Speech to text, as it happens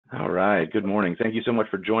All right, good morning. Thank you so much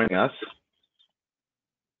for joining us.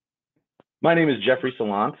 My name is Jeffrey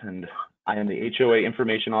Salant, and I am the HOA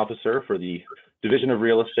Information Officer for the Division of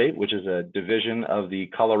Real Estate, which is a division of the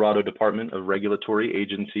Colorado Department of Regulatory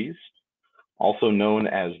Agencies, also known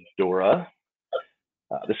as DORA.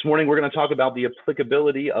 This morning, we're going to talk about the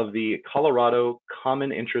applicability of the Colorado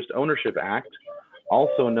Common Interest Ownership Act,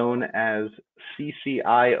 also known as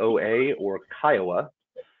CCIOA or CCIOA.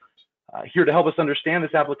 Here to help us understand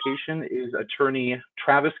this application is Attorney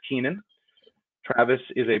Travis Keenan. Travis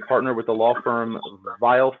is a partner with the law firm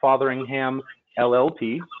Vial Fotheringham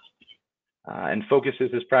LLC and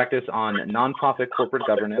focuses his practice on nonprofit corporate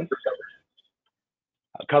governance,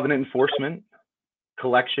 covenant enforcement,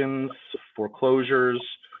 collections, foreclosures,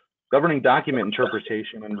 governing document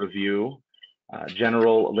interpretation and review,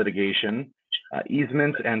 general litigation,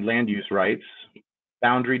 easements and land use rights,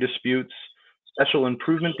 boundary disputes, special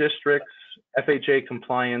improvement districts, FHA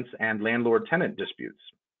compliance, and landlord-tenant disputes.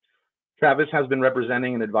 Travis has been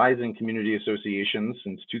representing and advising community associations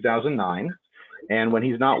since 2009, and when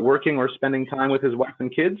he's not working or spending time with his wife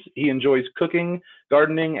and kids, he enjoys cooking,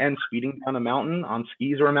 gardening, and speeding down a mountain on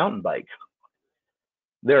skis or a mountain bike.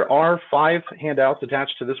 There are 5 handouts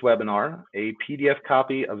attached to this webinar: a PDF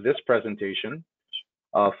copy of this presentation,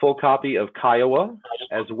 a full copy of CCIOA,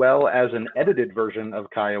 as well as an edited version of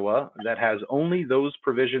CCIOA that has only those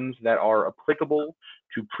provisions that are applicable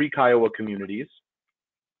to pre-CCIOA communities,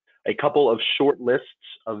 a couple of short lists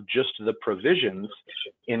of just the provisions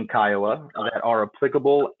in CCIOA that are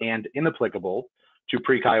applicable and inapplicable to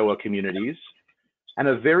pre-CCIOA communities, and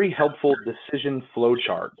a very helpful decision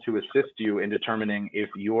flowchart to assist you in determining if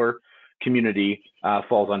your community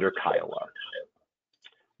falls under CCIOA.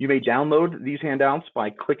 You may download these handouts by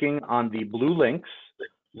clicking on the blue links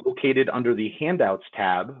located under the Handouts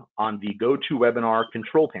tab on the GoToWebinar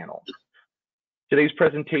control panel. Today's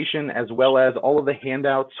presentation, as well as all of the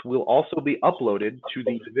handouts, will also be uploaded to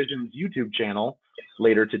the division's YouTube channel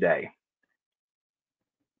later today.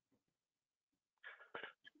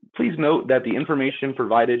 Please note that the information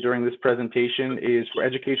provided during this presentation is for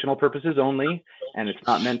educational purposes only, and it's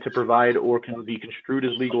not meant to provide or can be construed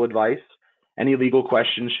as legal advice. Any legal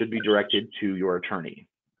questions should be directed to your attorney.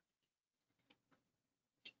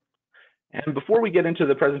 And before we get into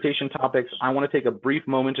the presentation topics, I want to take a brief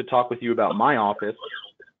moment to talk with you about my office,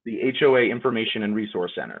 the HOA Information and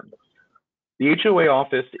Resource Center. The HOA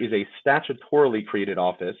office is a statutorily created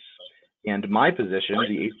office, and my position,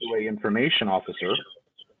 the HOA Information Officer,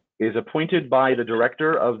 is appointed by the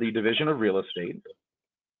Director of the Division of Real Estate.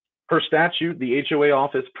 Per statute, the HOA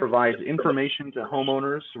office provides information to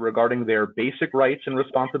homeowners regarding their basic rights and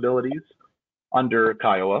responsibilities under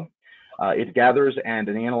CCIOA. It gathers and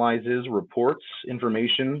analyzes reports,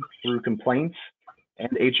 information through complaints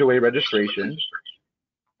and HOA registration.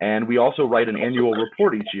 And we also write an annual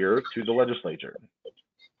report each year to the legislature.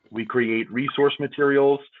 We create resource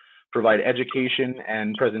materials, provide education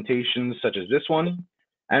and presentations such as this one,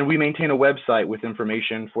 and we maintain a website with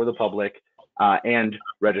information for the public and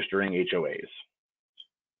registering HOAs.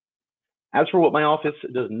 As for what my office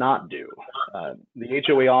does not do, the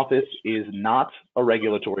HOA office is not a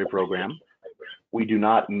regulatory program. We do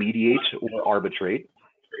not mediate or arbitrate.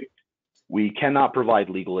 We cannot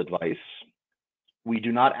provide legal advice. We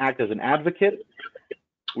do not act as an advocate.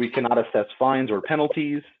 We cannot assess fines or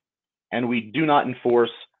penalties, and we do not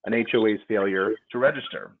enforce an HOA's failure to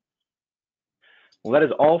register. Well, that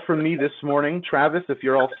is all from me this morning. Travis, if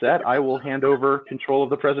you're all set, I will hand over control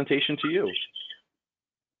of the presentation to you.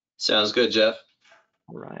 Sounds good, Jeff.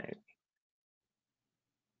 All right.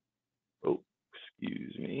 Oh,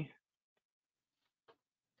 excuse me.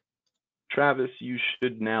 Travis, you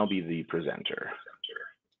should now be the presenter.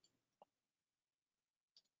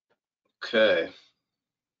 Okay.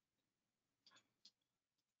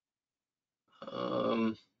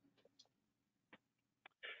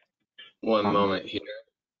 One moment here.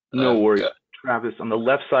 No worries. Travis, on the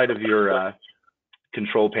left side of your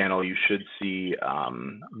control panel, you should see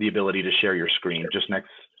the ability to share your screen just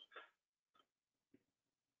next.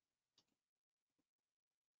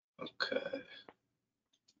 Okay.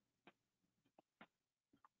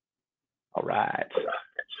 All right.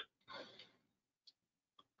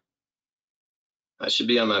 I should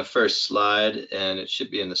be on my first slide, and it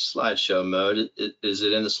should be in the slideshow mode. Is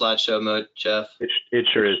it in the slideshow mode, Jeff? It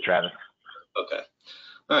sure is, Travis. Okay.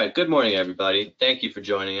 All right. Good morning, everybody. Thank you for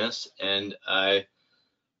joining us. And I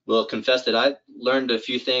will confess that I learned a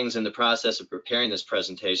few things in the process of preparing this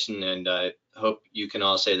presentation, and I hope you can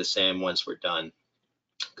all say the same once we're done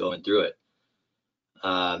going through it.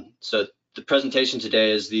 So the presentation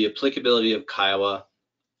today is the applicability of CCIOA,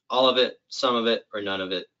 all of it, some of it, or none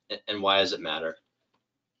of it, and why does it matter?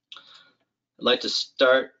 I'd like to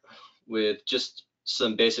start with just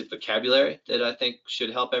some basic vocabulary that I think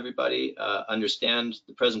should help everybody understand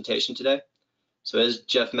the presentation today. So as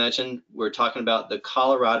Jeff mentioned, we're talking about the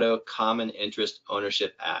Colorado Common Interest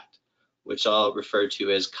Ownership Act, which I'll refer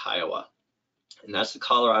to as CCIOA. And that's the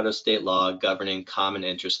Colorado state law governing common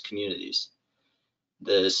interest communities.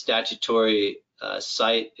 The statutory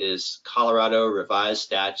site is Colorado Revised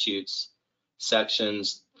Statutes,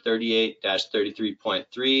 sections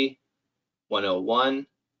 38-33.3, 101,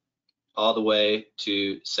 all the way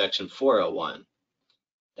to section 401.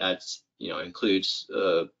 That's, includes,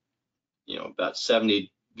 about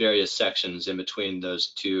 70 various sections in between those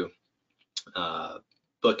two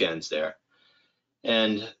bookends there.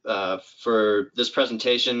 And for this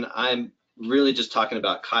presentation, I'm really just talking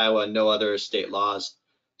about Kiowa, no other state laws.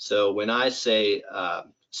 So when I say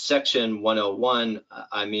section 101,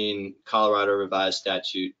 I mean Colorado Revised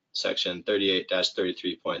Statute section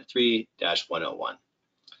 38-33.3-101.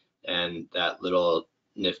 And that little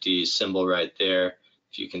nifty symbol right there,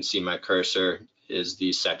 if you can see my cursor, is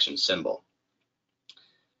the section symbol.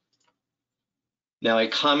 Now, a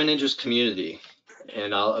common interest community,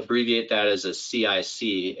 and I'll abbreviate that as a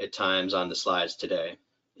CIC at times on the slides today,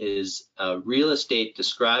 is real estate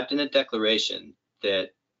described in a declaration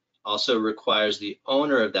that also requires the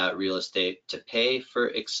owner of that real estate to pay for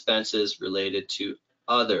expenses related to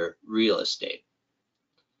other real estate.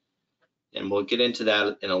 And we'll get into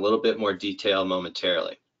that in a little bit more detail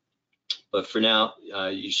momentarily. But for now,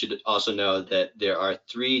 you should also know that there are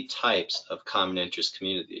three types of common interest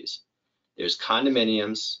communities. There's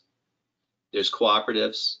condominiums, there's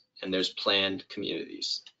cooperatives, and there's planned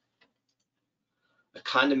communities. A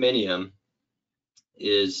condominium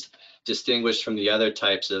is distinguished from the other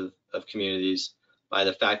types of communities by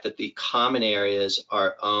the fact that the common areas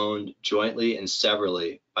are owned jointly and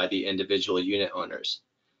severally by the individual unit owners.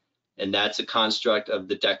 And that's a construct of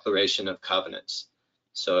the Declaration of Covenants.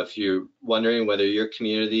 So if you're wondering whether your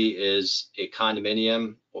community is a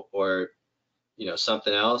condominium or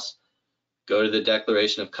something else, go to the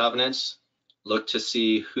Declaration of Covenants, look to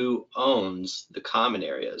see who owns the common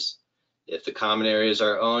areas. If the common areas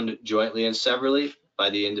are owned jointly and severally by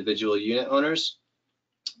the individual unit owners,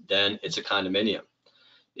 then it's a condominium.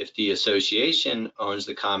 If the association owns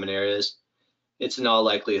the common areas, it's in all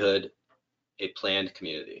likelihood a planned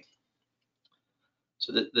community.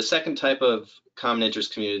 So the second type of common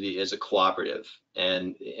interest community is a cooperative.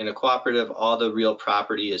 And in a cooperative, all the real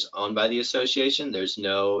property is owned by the association. There's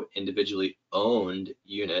no individually owned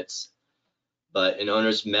units, but an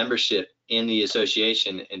owner's membership in the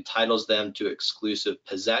association entitles them to exclusive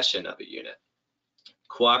possession of a unit.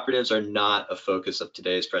 Cooperatives are not a focus of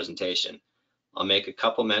today's presentation. I'll make a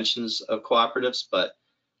couple mentions of cooperatives, but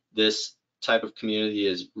this type of community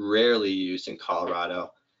is rarely used in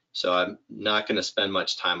Colorado, so I'm not going to spend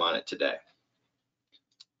much time on it today.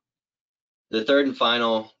 The third and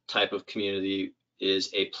final type of community is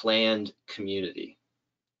a planned community,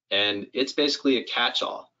 and it's basically a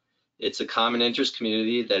catch-all. It's a common interest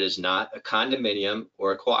community that is not a condominium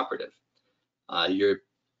or a cooperative. Your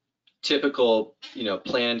typical,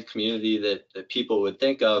 planned community that people would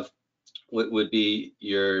think of would be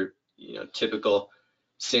your, typical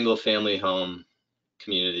single-family home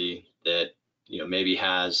community that, maybe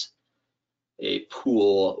has a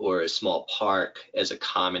pool or a small park as a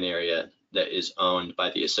common area that is owned by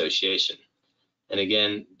the association. And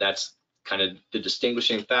again, that's kind of the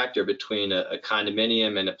distinguishing factor between a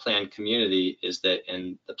condominium and a planned community, is that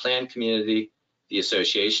in the planned community, the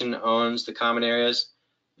association owns the common areas.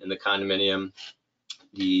 In the condominium,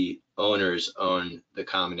 the owners own the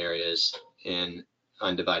common areas in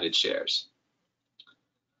undivided shares.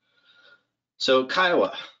 So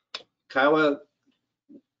CCIOA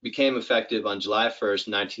became effective on July 1st,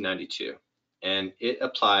 1992, and it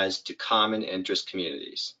applies to common interest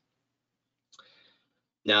communities.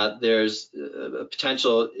 Now, there's a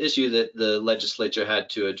potential issue that the legislature had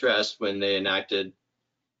to address when they enacted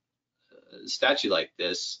a statute like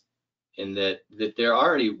this, in that there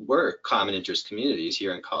already were common interest communities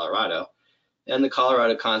here in Colorado, and the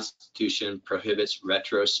Colorado Constitution prohibits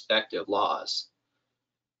retrospective laws.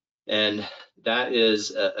 And that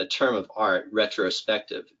is a term of art,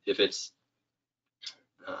 retrospective. If it's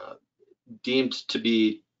deemed to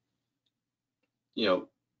be,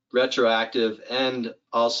 retroactive and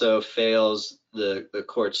also fails the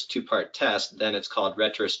court's two-part test, then it's called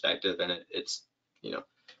retrospective, and it's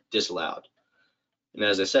disallowed. And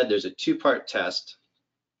as I said, there's a two-part test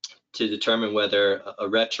to determine whether a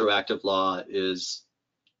retroactive law is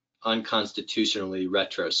unconstitutionally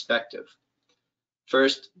retrospective.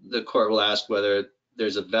 First, the court will ask whether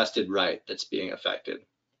there's a vested right that's being affected.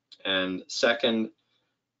 And second,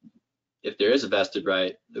 if there is a vested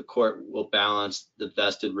right, the court will balance the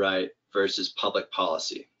vested right versus public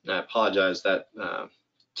policy. And I apologize, that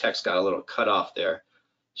text got a little cut off there.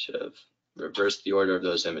 Should have reversed the order of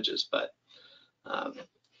those images, but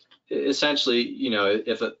essentially,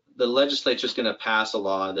 if the legislature is going to pass a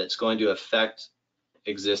law that's going to affect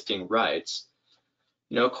existing rights,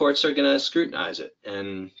 courts are going to scrutinize it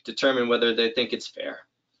and determine whether they think it's fair.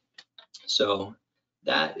 So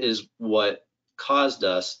that is what caused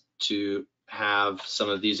us to have some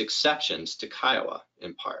of these exceptions to Kiowa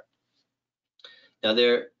in part. Now,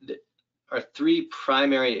 there are three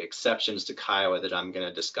primary exceptions to Kiowa that I'm going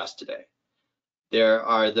to discuss today. There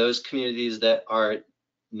are those communities that are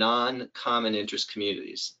non-common interest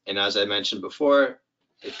communities. And as I mentioned before,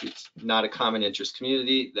 if it's not a common interest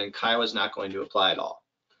community, then Kiowa is not going to apply at all.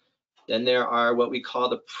 Then there are what we call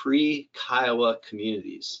the pre-Kiowa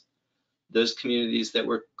communities. Those communities that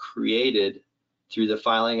were created through the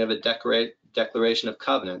filing of a declaration of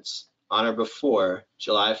covenants on or before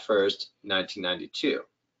July 1st, 1992.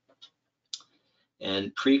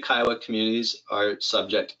 And pre-Kiowa communities are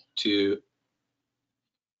subject to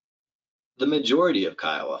the majority of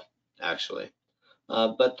Kiowa, actually,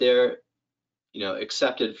 but they're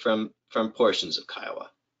accepted from portions of Kiowa.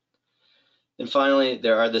 And finally,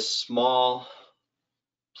 there are the small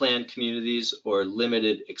planned communities or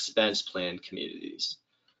limited expense planned communities,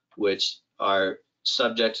 which are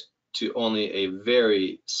subject to only a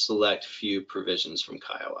very select few provisions from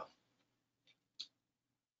Kiowa.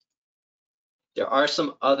 There are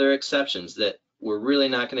some other exceptions that we're really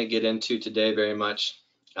not going to get into today very much.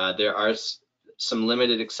 There are some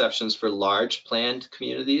limited exceptions for large planned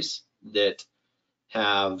communities that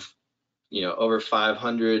have, over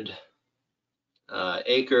 500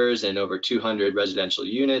 acres and over 200 residential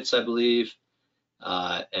units, I believe,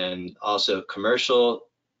 and also commercial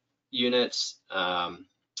units.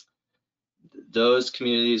 Those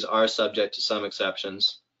communities are subject to some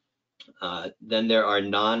exceptions. Then there are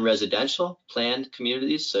non-residential planned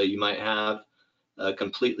communities. So you might have a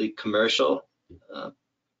completely commercial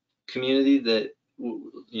community that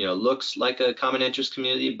looks like a common interest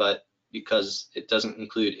community, but because it doesn't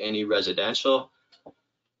include any residential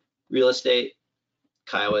real estate,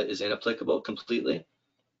 Kiowa is inapplicable completely.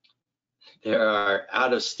 There are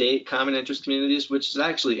out-of-state common interest communities, which is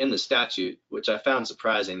actually in the statute, which I found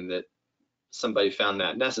surprising that somebody found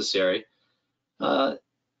that necessary. And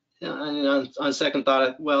on second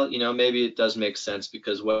thought, well, maybe it does make sense,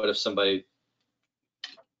 because what if somebody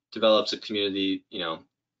develops a community,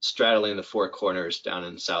 straddling the Four Corners down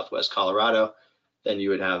in Southwest Colorado? Then you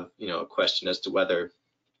would have, a question as to whether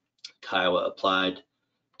Kiowa applied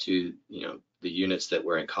to, the units that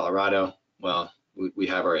were in Colorado. Well, we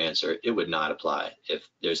have our answer. It would not apply if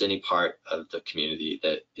there's any part of the community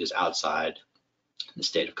that is outside the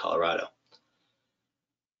state of Colorado.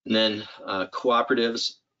 And then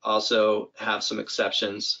cooperatives also have some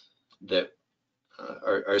exceptions that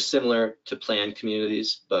are similar to planned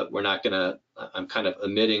communities, but we're not gonna, I'm kind of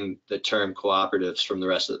omitting the term cooperatives from the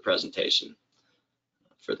rest of the presentation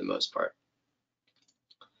for the most part.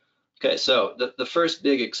 Okay, so the first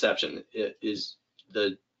big exception is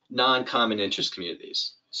the non-common interest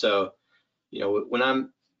communities. So, when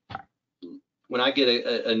I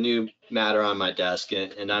get a new matter on my desk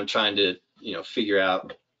and I'm trying to, figure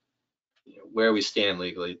out where we stand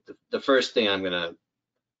legally, the first thing I'm gonna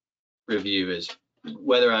review is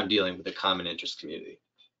whether I'm dealing with a common interest community.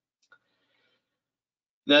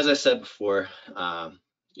 And as I said before, a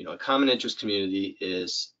common interest community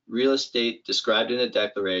is real estate described in a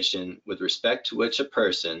declaration with respect to which a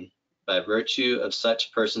person, by virtue of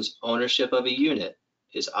such person's ownership of a unit,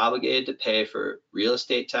 is obligated to pay for real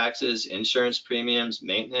estate taxes, insurance premiums,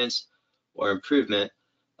 maintenance, or improvement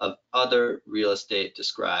of other real estate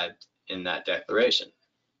described in that declaration.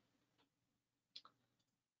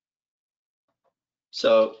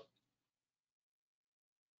 So,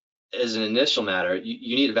 as an initial matter,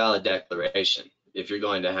 you need a valid declaration if you're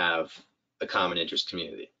going to have a common interest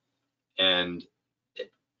community. And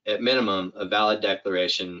at minimum, a valid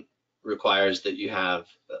declaration requires that you have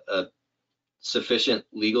a sufficient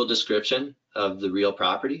legal description of the real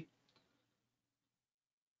property.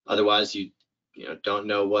 Otherwise, you don't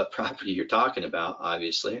know what property you're talking about,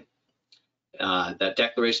 obviously. That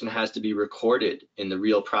declaration has to be recorded in the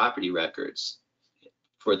real property records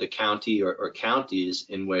for the county or counties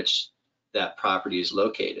in which that property is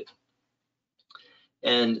located.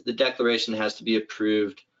 And the declaration has to be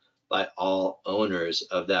approved by all owners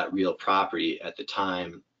of that real property at the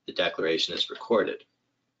time the declaration is recorded.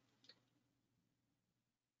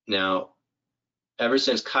 Now, ever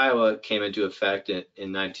since CCIOA came into effect in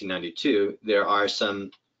 1992, there are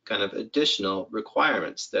some kind of additional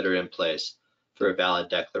requirements that are in place for a valid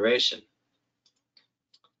declaration.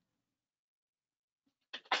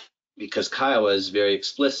 Because CCIOA is very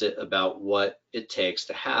explicit about what it takes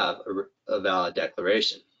to have a valid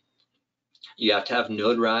declaration. You have to have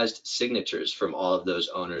notarized signatures from all of those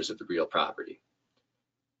owners of the real property.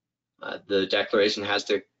 The declaration has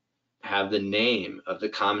to have the name of the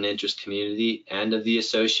common interest community and of the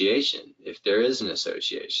association, if there is an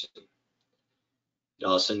association. It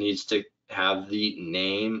also needs to have the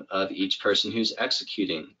name of each person who's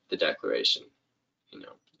executing the declaration.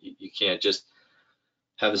 You can't just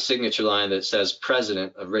have a signature line that says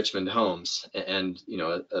President of Richmond Homes and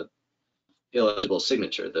a illegible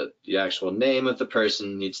signature. The actual name of the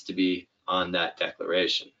person needs to be on that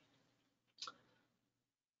declaration.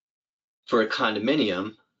 For a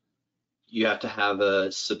condominium, you have to have a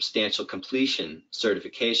substantial completion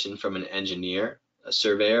certification from an engineer, a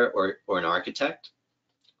surveyor, or an architect.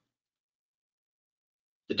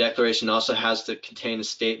 The declaration also has to contain a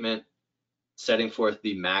statement setting forth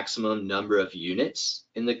the maximum number of units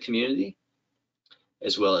in the community,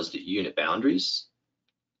 as well as the unit boundaries,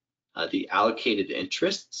 the allocated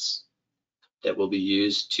interests that will be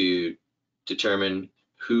used to determine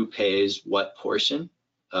who pays what portion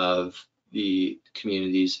of the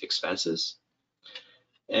community's expenses.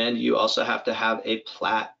 And you also have to have a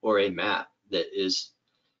plat or a map that is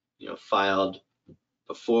filed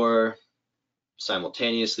before,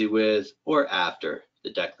 simultaneously with, or after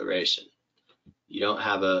the declaration. You don't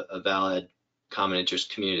have a valid common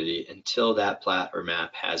interest community until that plat or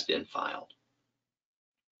map has been filed.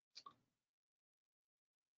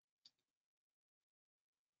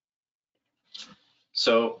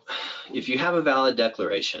 So if you have a valid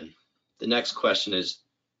declaration, the next question is,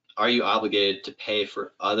 are you obligated to pay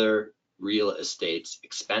for other real estate's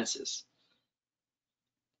expenses?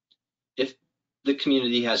 If the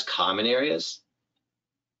community has common areas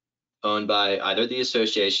owned by either the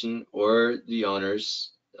association or the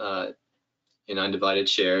owners in undivided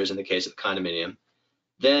shares in the case of condominium,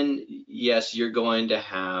 then yes, you're going to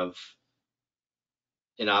have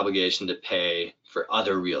an obligation to pay for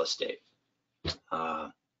other real estate.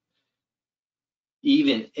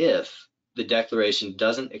 Even if the declaration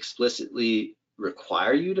doesn't explicitly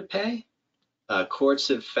require you to pay, courts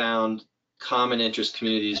have found common interest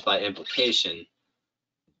communities by implication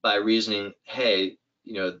by reasoning, hey,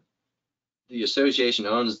 the association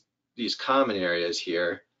owns these common areas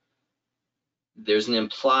here. There's an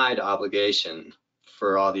implied obligation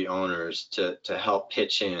for all the owners to help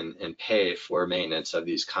pitch in and pay for maintenance of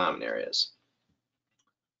these common areas.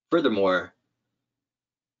 Furthermore,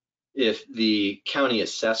 if the county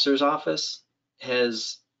assessor's office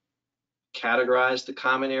has categorized the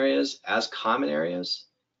common areas as common areas,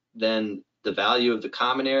 then the value of the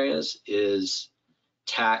common areas is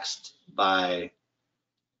taxed by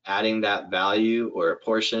adding that value or a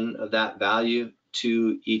portion of that value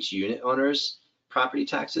to each unit owner's property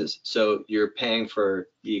taxes. So you're paying for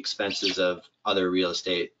the expenses of other real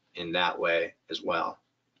estate in that way as well.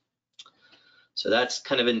 So that's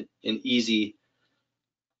kind of an easy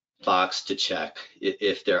box to check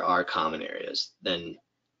if there are common areas. Then,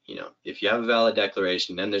 if you have a valid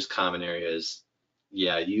declaration, then there's common areas,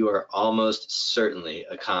 yeah, you are almost certainly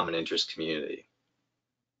a common interest community.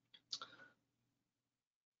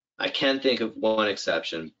 I can think of one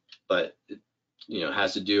exception, but it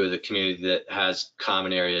has to do with a community that has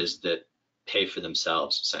common areas that pay for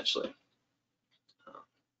themselves, essentially.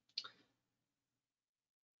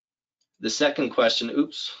 The second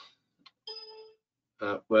question,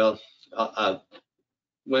 I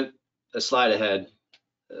went a slide ahead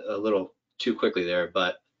a little too quickly there,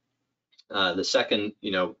 but the second,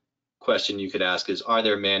 question you could ask is, are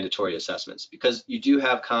there mandatory assessments? Because you do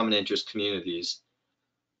have common interest communities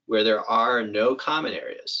where there are no common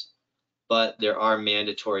areas, but there are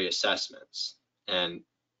mandatory assessments, and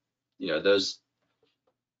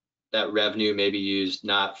that revenue may be used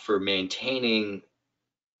not for maintaining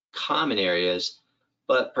common areas,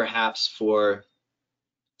 but perhaps for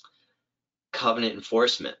covenant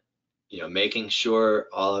enforcement, making sure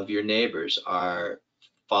all of your neighbors are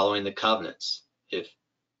following the covenants. If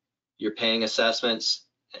you're paying assessments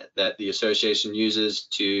that the association uses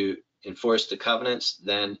to enforce the covenants,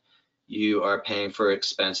 then you are paying for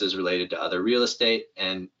expenses related to other real estate,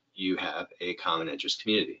 and you have a common interest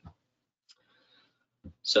community.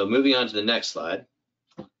 So moving on to the next slide.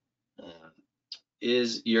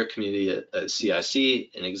 Is your community a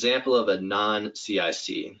CIC? An example of a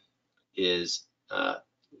non-CIC is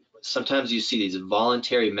sometimes you see these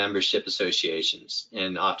voluntary membership associations,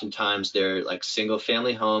 and oftentimes they're like single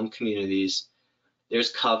family home communities.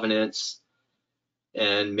 There's covenants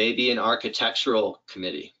and maybe an architectural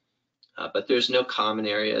committee, but there's no common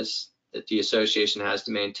areas that the association has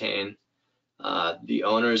to maintain. The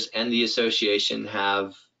owners and the association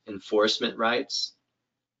have enforcement rights,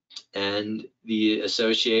 and the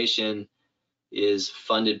association is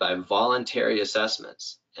funded by voluntary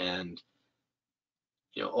assessments, and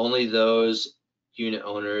only those unit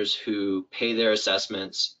owners who pay their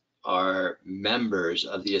assessments are members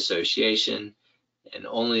of the association, and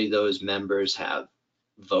only those members have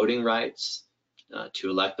voting rights to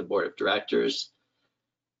elect the board of directors.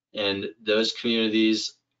 And those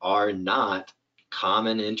communities are not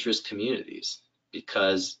common interest communities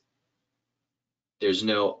because there's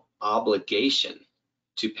no obligation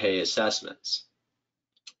to pay assessments.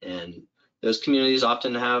 And those communities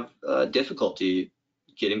often have difficulty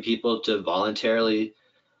getting people to voluntarily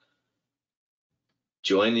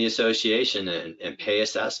join the association and pay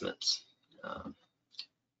assessments.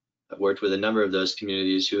 I've worked with a number of those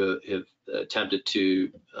communities who have attempted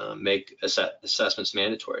to make assessments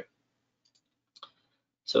mandatory.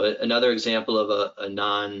 So another example of a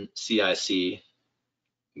non-CIC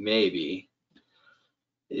maybe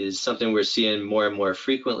is something we're seeing more and more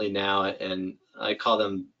frequently now, and I call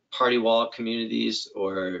them party wall communities,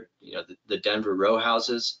 or the Denver row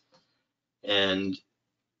houses. And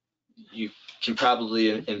you can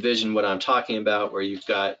probably envision what I'm talking about, where you've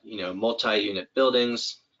got multi-unit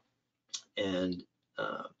buildings, and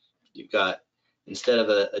you've got, instead of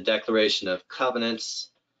a declaration of covenants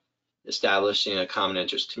establishing a common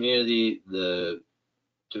interest community, the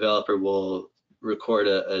developer will record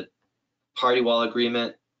a party wall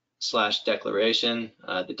agreement / declaration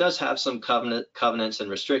that does have some covenants and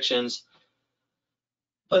restrictions,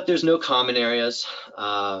 but there's no common areas.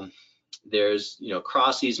 There's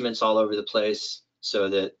cross easements all over the place so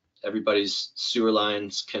that everybody's sewer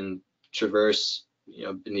lines can traverse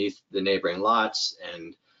beneath the neighboring lots,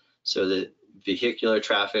 and so that vehicular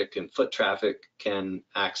traffic and foot traffic can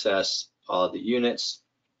access all of the units.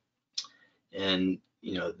 And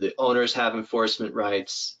the owners have enforcement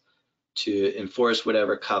rights to enforce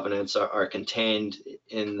whatever covenants are contained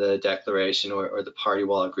in the declaration or the party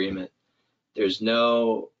wall agreement. There's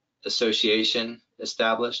no association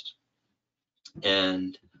established,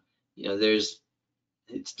 and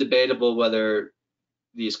it's debatable whether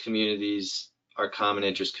these communities are common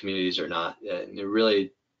interest communities or not. It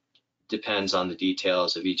really depends on the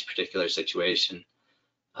details of each particular situation.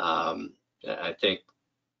 I think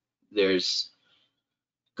there's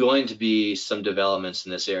going to be some developments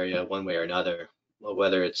in this area one way or another,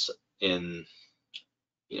 whether it's in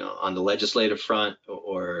on the legislative front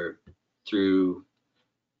or through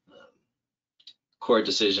court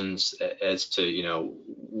decisions as to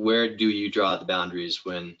where do you draw the boundaries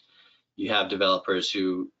when you have developers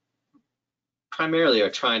who primarily are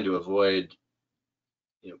trying to avoid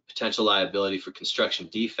potential liability for construction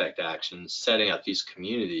defect actions, setting up these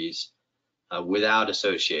communities without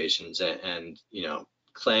associations and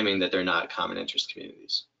claiming that they're not common interest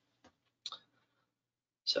communities.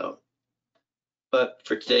 So, but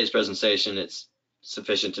for today's presentation, it's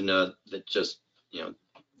sufficient to know that just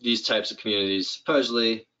these types of communities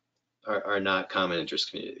supposedly are not common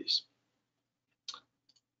interest communities.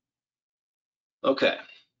 Okay,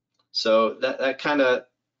 so that kind of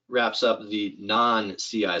wraps up the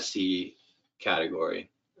non-CIC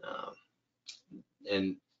category.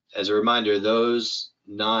 And as a reminder, those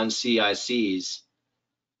non-CICs,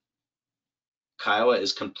 Kiowa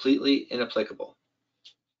is completely inapplicable.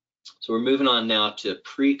 So we're moving on now to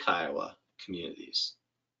pre-Kiowa communities.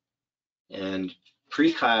 And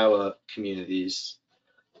pre-Kiowa communities,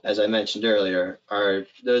 as I mentioned earlier, are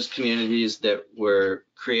those communities that were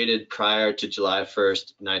created prior to July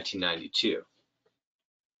 1st, 1992.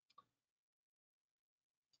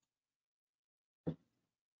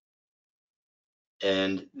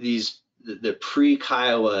 And the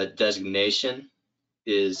pre-Kiowa designation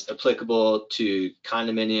is applicable to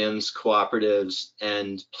condominiums, cooperatives,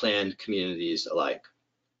 and planned communities alike.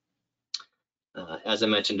 As I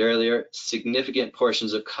mentioned earlier, significant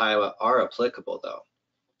portions of Kiowa are applicable though.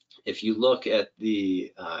 If you look at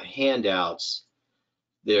the handouts,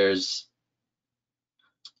 there's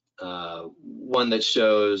one that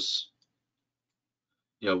shows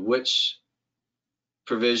which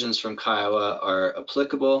provisions from Kiowa are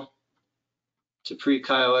applicable to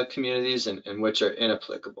pre-Kiowa communities and which are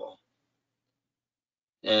inapplicable.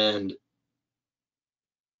 And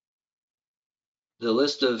the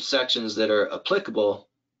list of sections that are applicable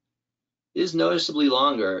is noticeably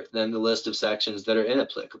longer than the list of sections that are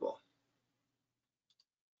inapplicable.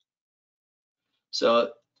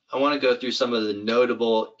 So I want to go through some of the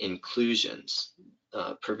notable inclusions,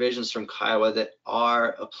 provisions from Kiowa that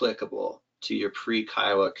are applicable to your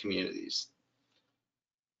pre-Kiowa communities.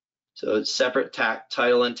 So separate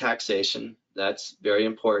title and taxation, that's very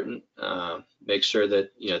important. Make sure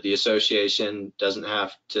that the association doesn't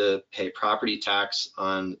have to pay property tax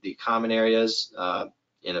on the common areas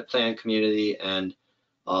in a planned community, and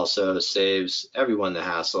also saves everyone the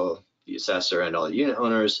hassle, the assessor and all the unit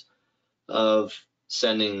owners, of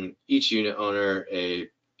sending each unit owner a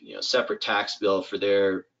separate tax bill for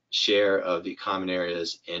their share of the common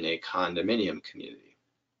areas in a condominium community.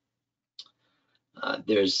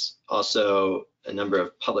 There's also a number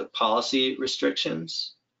of public policy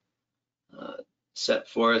restrictions set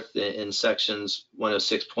forth in sections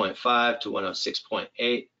 106.5 to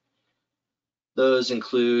 106.8. Those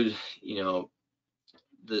include,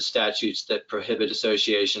 the statutes that prohibit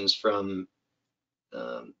associations from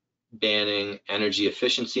banning energy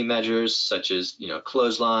efficiency measures such as,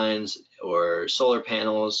 clotheslines or solar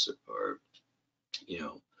panels or,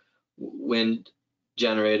 wind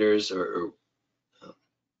generators, or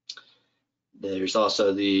there's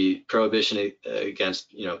also the prohibition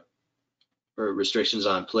against, or restrictions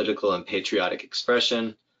on political and patriotic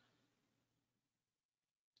expression.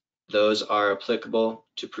 Those are applicable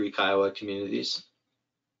to pre-Kiowa communities.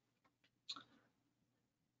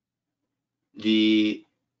 The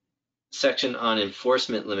section on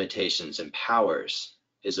enforcement limitations and powers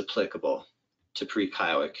is applicable to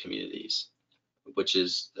pre-Kiowa communities, which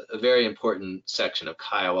is a very important section of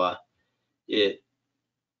Kiowa. It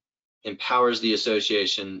empowers the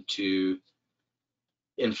association to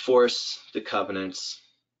enforce the covenants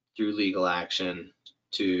through legal action,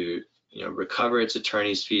 to recover its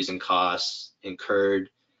attorney's fees and costs incurred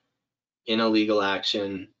in a legal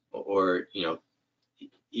action, or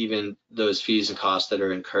even those fees and costs that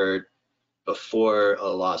are incurred before a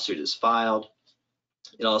lawsuit is filed.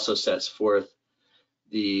 It also sets forth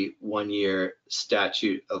the 1-year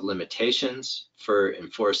statute of limitations for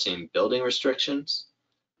enforcing building restrictions,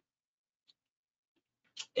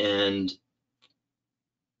 and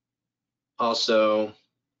also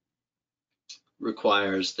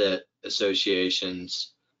requires that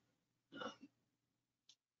associations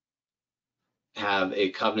have a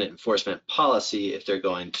covenant enforcement policy if they're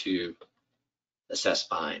going to assess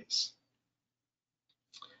fines.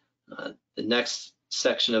 The next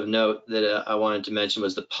section of note that I wanted to mention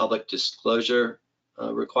was the public disclosure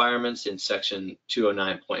requirements in section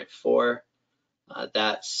 209.4.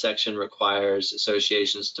 That section requires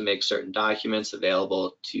associations to make certain documents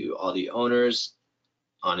available to all the owners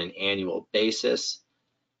on an annual basis.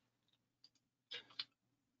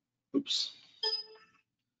 Oops.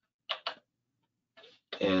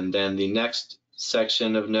 And then the next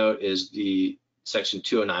section of note is the section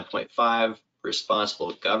 209.5,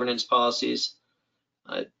 responsible governance policies.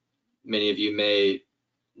 Many of you may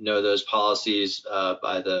know those policies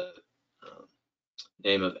by the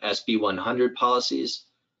name of SB 100 policies.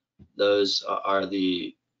 Those are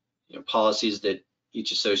the policies that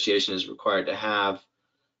each association is required to have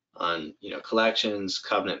on collections,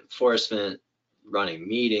 covenant enforcement, running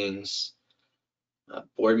meetings,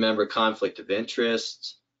 board member conflict of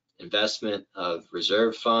interest, investment of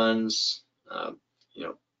reserve funds,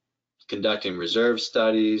 conducting reserve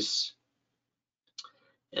studies,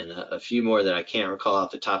 and a few more that I can't recall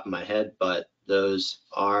off the top of my head, but those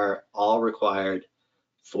are all required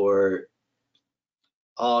for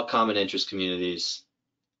all common interest communities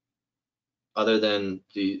other than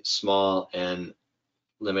the small and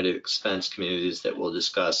limited expense communities that we'll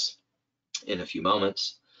discuss in a few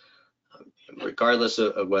moments, regardless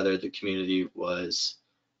of whether the community was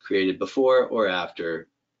created before or after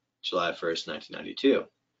July 1st, 1992.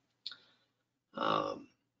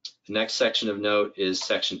 The next section of note is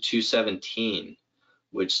section 217,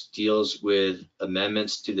 which deals with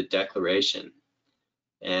amendments to the declaration.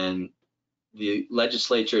 And the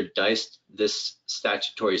legislature diced this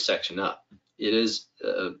statutory section up. It is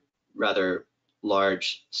a rather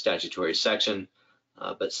large statutory section,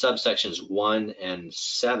 but subsections 1 and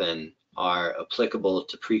 7 are applicable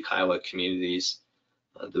to pre-Kiowa communities.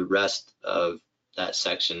 The rest of that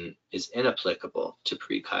section is inapplicable to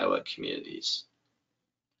pre-Kiowa communities.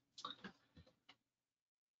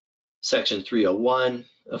 Section 301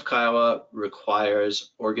 of Kiowa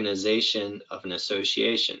requires organization of an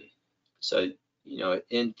association. So,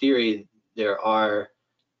 in theory, there are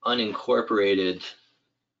unincorporated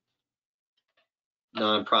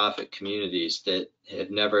nonprofit communities that have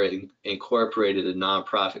never incorporated a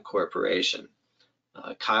nonprofit corporation.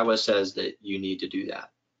 Kiowa says that you need to do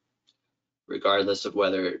that, regardless of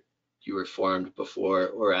whether you were formed before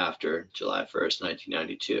or after July 1st,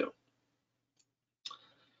 1992.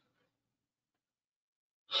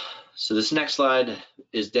 So this next slide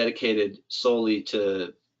is dedicated solely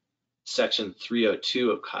to Section 302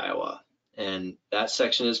 of Kiowa, and that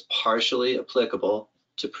section is partially applicable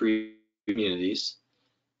to pre-communities.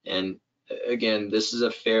 And again, this is a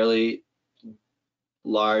fairly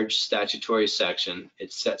large statutory section.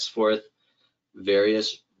 It sets forth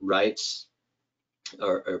various rights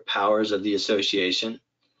or powers of the association,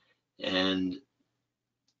 and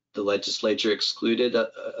the legislature excluded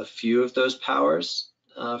a few of those powers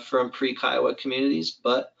from pre-Kiowa communities,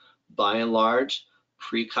 but by and large,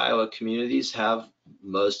 pre-Kiowa communities have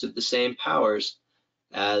most of the same powers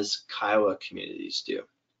as Kiowa communities do.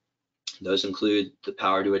 Those include the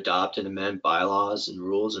power to adopt and amend bylaws and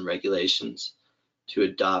rules and regulations, to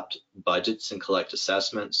adopt budgets and collect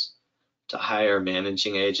assessments, to hire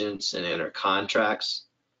managing agents and enter contracts,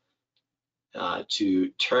 to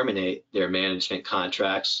terminate their management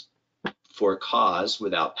contracts for cause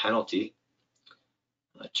without penalty,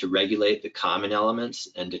 to regulate the common elements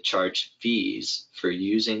and to charge fees for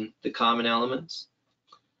using the common elements,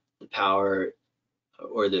 the power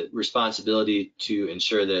or the responsibility to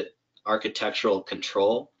ensure that architectural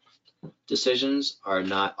control decisions are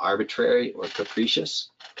not arbitrary or capricious,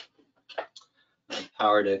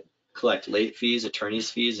 power to collect late fees,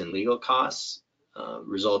 attorney's fees, and legal costs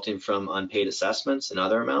resulting from unpaid assessments and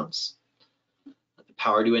other amounts, the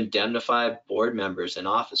power to indemnify board members and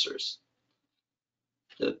officers,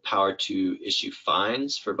 the power to issue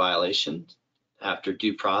fines for violations after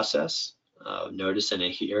due process, notice and a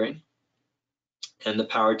hearing, and the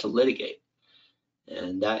power to litigate.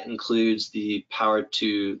 And that includes the power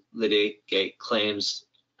to litigate claims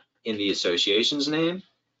in the association's name,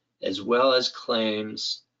 as well as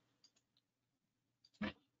claims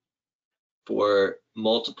for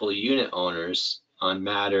multiple unit owners on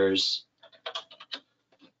matters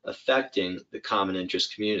affecting the common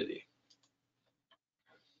interest community.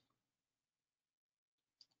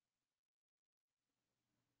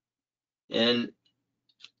 And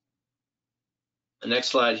the next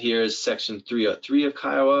slide here is Section 303 of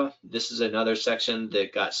Kiowa. This is another section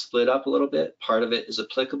that got split up a little bit. Part of it is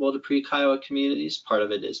applicable to pre-Kiowa communities, part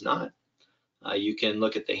of it is not. You can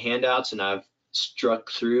look at the handouts, and I've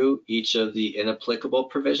struck through each of the inapplicable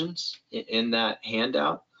provisions in that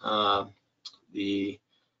handout, the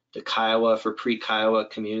Kiowa for pre-Kiowa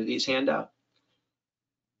communities handout.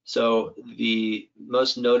 So the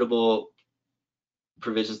most notable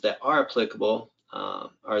provisions that are applicable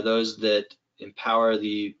are those that empower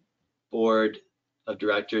the board of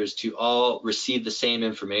directors to all receive the same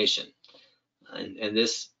information. And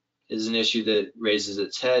this is an issue that raises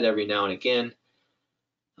its head every now and again,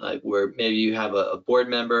 where maybe you have a board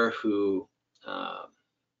member who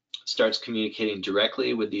starts communicating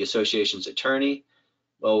directly with the association's attorney.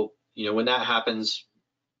 Well, when that happens,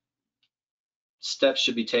 steps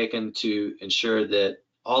should be taken to ensure that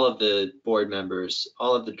all of the board members,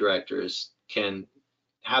 all of the directors can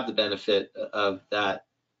have the benefit of that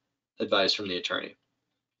advice from the attorney.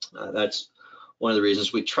 That's one of the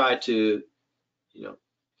reasons we try to,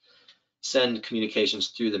 send communications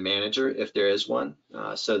through the manager if there is one,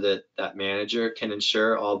 so that that manager can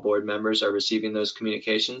ensure all board members are receiving those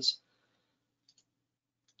communications.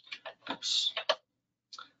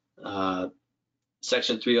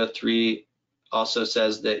 Section 303 also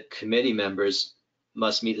says that committee members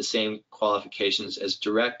must meet the same qualifications as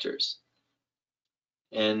directors.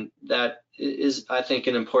 And that is, I think,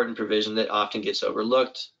 an important provision that often gets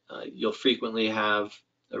overlooked. You'll frequently have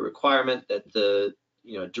a requirement that the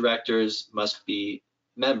directors must be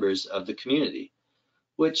members of the community,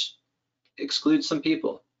 which excludes some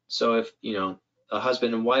people. So if a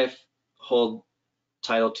husband and wife hold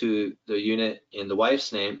title to the unit in the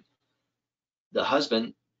wife's name, the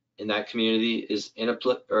husband in that community is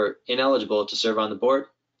ineligible to serve on the board.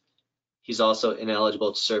 He's also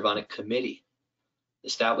ineligible to serve on a committee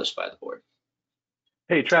established by the board.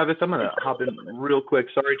 Hey, Travis, I'm going to hop in real quick.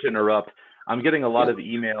 Sorry to interrupt. I'm getting a lot of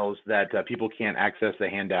emails that people can't access the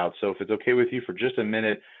handout. So if it's okay with you for just a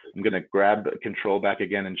minute, I'm going to grab control back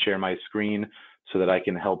again and share my screen so that I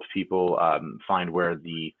can help people find where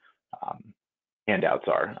the handouts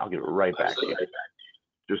are. I'll get right back to you.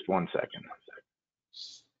 Just 1 second.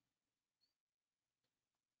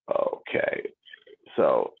 Okay.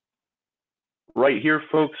 So right here,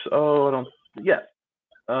 folks.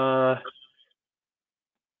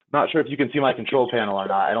 Not sure if you can see my control panel or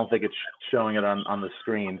not. I don't think it's showing it on the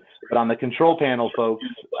screen. But on the control panel, folks,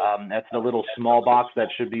 That's the little small box that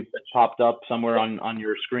should be popped up somewhere on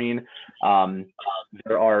your screen.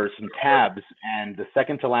 There are some tabs, and the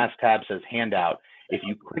second to last tab says handout. If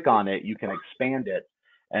you click on it, you can expand it,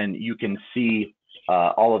 and you can see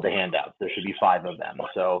all of the handouts. There should be 5 of them.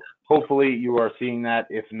 So hopefully you are seeing that.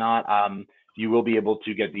 If not, you will be able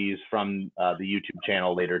to get these from the YouTube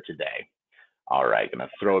channel later today. All right, I'm gonna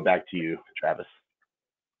throw it back to you, Travis.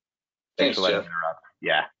 Thanks, for letting Jeff. me interrupt.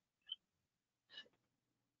 Yeah.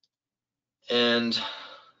 And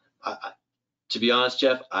to be honest,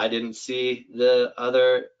 Jeff, I didn't see the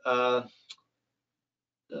other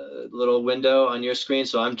little window on your screen,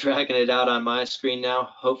 so I'm dragging it out on my screen now.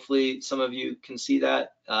 Hopefully some of you can see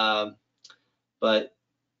that, but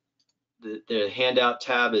the handout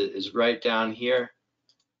tab is right down here,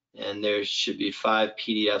 and there should be 5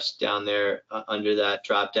 PDFs down there under that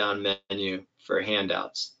drop-down menu for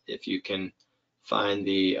handouts. If you can find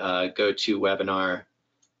the Go To Webinar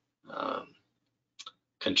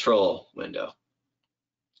control window.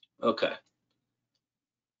 Okay.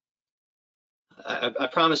 I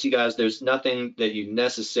promise you guys there's nothing that you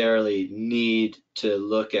necessarily need to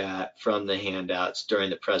look at from the handouts during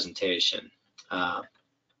the presentation,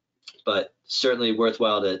 but certainly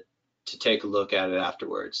worthwhile to take a look at it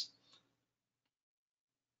afterwards.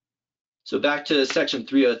 So back to section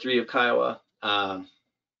 303 of CCIOA,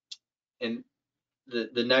 and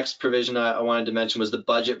the next provision I wanted to mention was the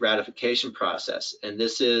budget ratification process, and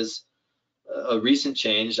this is a recent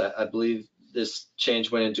change. I believe this change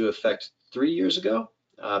went into effect 3 years ago.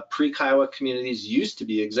 Pre-CCIOA communities used to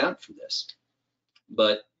be exempt from this,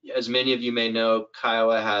 but as many of you may know,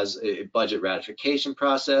 CCIOA has a budget ratification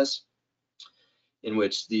process in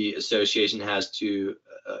which the association has to,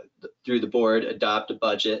 through the board, adopt a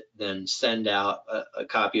budget, then send out a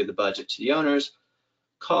copy of the budget to the owners,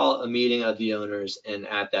 call a meeting of the owners, and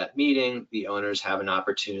at that meeting, the owners have an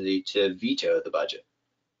opportunity to veto the budget.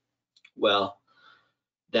 Well,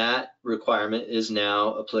 that requirement is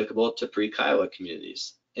now applicable to pre-CCIOA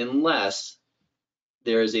communities, unless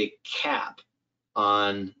there is a cap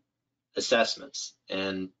on assessments.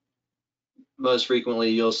 And most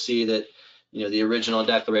frequently, you'll see that the original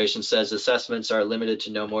declaration says assessments are limited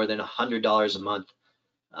to no more than $100 a month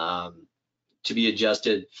to be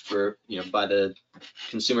adjusted for by the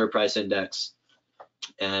consumer price index.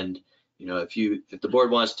 And if the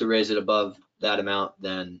board wants to raise it above that amount,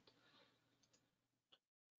 then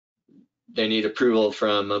they need approval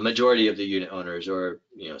from a majority of the unit owners, or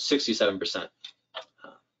 67%.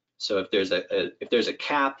 So if there's a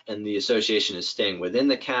cap and the association is staying within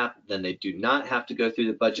the cap, then they do not have to go through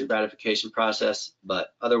the budget ratification process,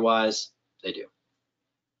 but otherwise they do.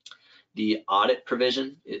 The audit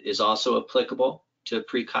provision is also applicable to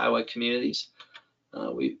pre-CCIOA communities.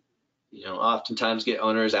 We oftentimes get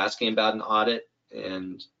owners asking about an audit,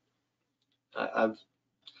 and I've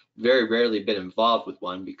very rarely been involved with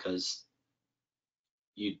one because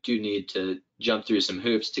you do need to jump through some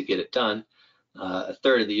hoops to get it done. A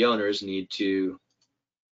third of the owners need to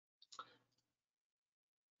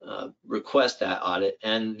request that audit,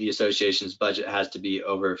 and the association's budget has to be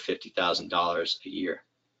over $50,000 a year.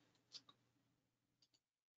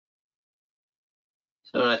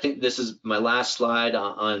 So I think this is my last slide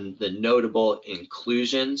on the notable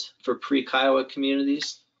inclusions for pre-CCIOA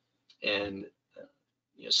communities. And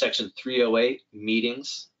section 308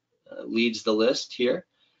 meetings leads the list here.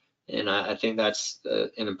 And I think that's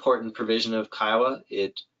an important provision of CCIOA.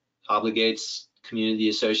 It obligates community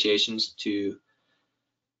associations to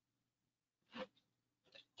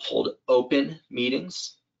hold open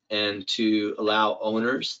meetings and to allow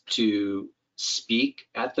owners to speak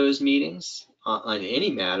at those meetings on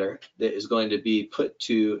any matter that is going to be put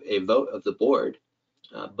to a vote of the board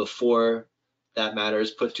before that matter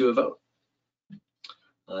is put to a vote.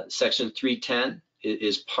 Section 310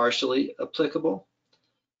 is partially applicable,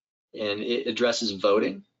 and it addresses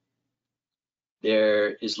voting.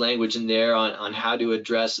 There is language in there on how to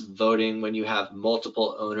address voting when you have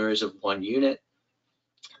multiple owners of one unit.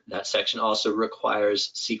 That section also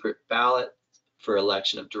requires secret ballot for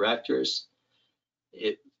election of directors.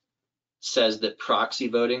 It says that proxy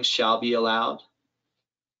voting shall be allowed,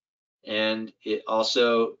 and it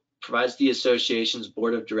also provides the association's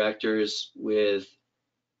board of directors with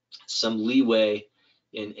some leeway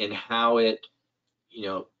in how it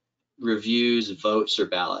reviews votes or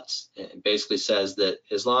ballots. It basically says that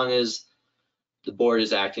as long as the board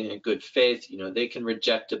is acting in good faith, they can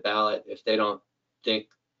reject a ballot if they don't think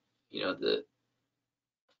the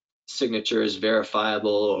signature is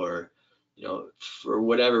verifiable, or for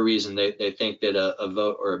whatever reason they think that a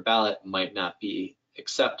vote or a ballot might not be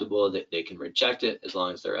acceptable, that they can reject it as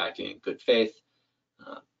long as they're acting in good faith.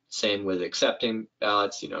 Same with accepting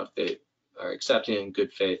ballots. If they are accepting it in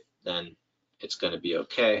good faith, then it's going to be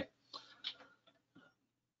okay.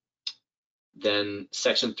 Then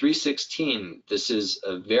section 316, this is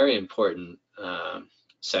a very important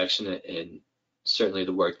section in certainly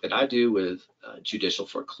the work that I do with judicial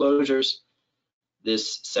foreclosures.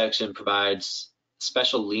 This section provides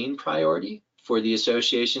special lien priority for the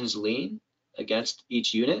association's lien against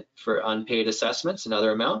each unit for unpaid assessments and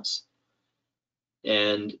other amounts.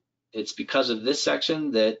 And it's because of this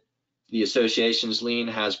section that the association's lien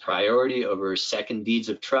has priority over second deeds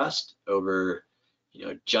of trust, over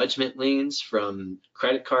judgment liens from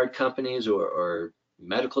credit card companies or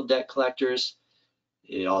medical debt collectors.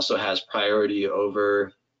 It also has priority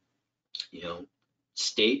over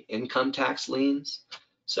state income tax liens.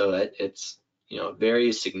 So it's a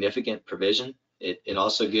very significant provision. It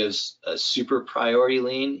also gives a super priority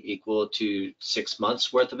lien equal to 6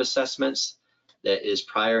 months worth of assessments that is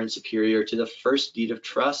prior and superior to the first deed of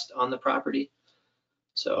trust on the property.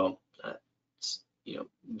 So it's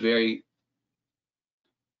very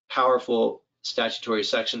powerful statutory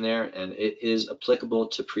section there, and it is applicable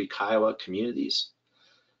to pre-Kiowa communities.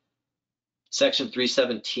 Section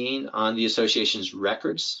 317 on the association's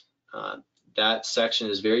records. That section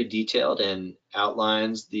is very detailed and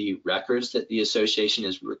outlines the records that the association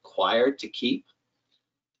is required to keep,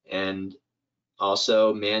 and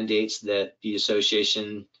also mandates that the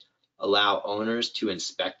association allow owners to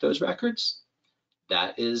inspect those records.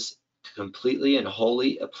 That is completely and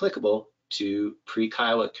wholly applicable to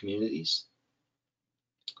pre-Kiowa communities.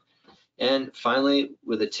 And finally,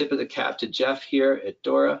 with a tip of the cap to Jeff here at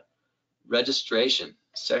DORA, registration.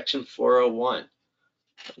 Section 401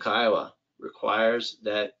 of Kiowa requires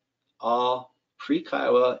that all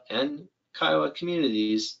pre-Kiowa and Kiowa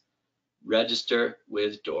communities register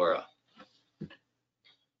with DORA.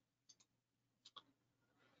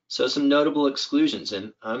 So some notable exclusions,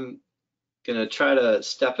 and I'm going to try to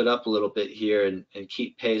step it up a little bit here and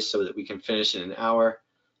keep pace so that we can finish in an hour.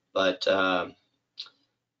 But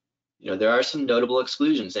there are some notable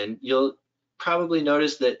exclusions, and you'll probably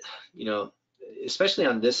notice that especially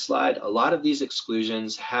on this slide, a lot of these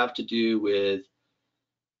exclusions have to do with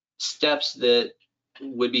steps that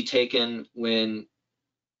would be taken when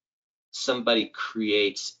somebody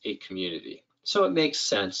creates a community. So it makes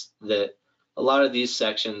sense that a lot of these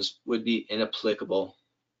sections would be inapplicable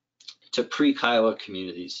to pre-Kiowa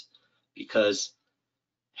communities, because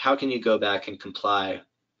how can you go back and comply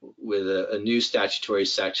with a new statutory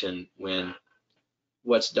section when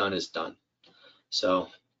what's done is done? So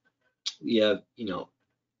we have,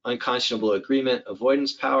 unconscionable agreement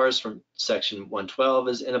avoidance powers from section 112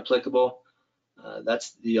 is inapplicable.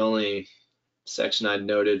 That's the only section I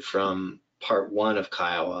noted from part 1 of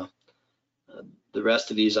Kiowa. The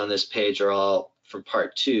rest of these on this page are all from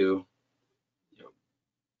part 2,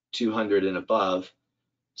 200 and above.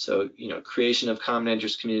 So, creation of common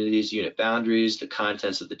interest communities, unit boundaries, the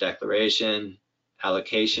contents of the declaration,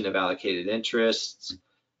 allocation of allocated interests,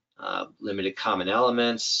 limited common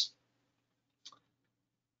elements,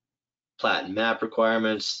 plat and map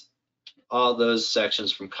requirements, all those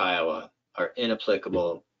sections from Kiowa are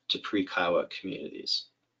inapplicable to pre-Kiowa communities.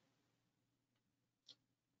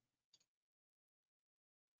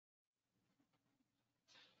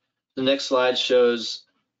 The next slide shows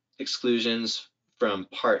exclusions from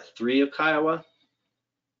part 3 of Kiowa,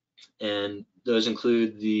 and those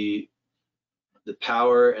include the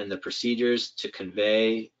power and the procedures to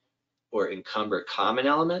convey or encumber common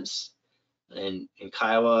elements. And in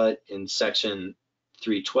Kiowa, in section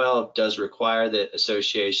 312, does require that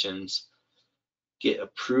associations get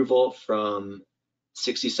approval from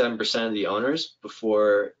 67% of the owners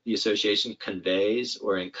before the association conveys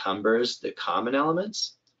or encumbers the common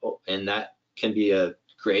elements, and that can be a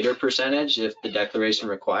greater percentage if the declaration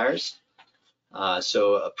requires.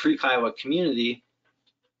 So a pre-Kiowa community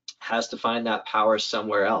has to find that power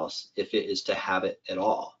somewhere else if it is to have it at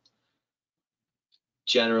all.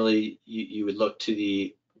 Generally, you would look to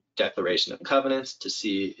the Declaration of Covenants to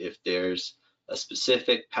see if there's a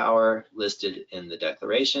specific power listed in the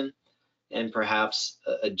declaration, and perhaps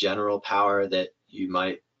a general power that you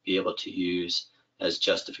might be able to use as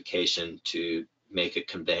justification to make a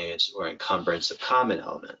conveyance or encumbrance of common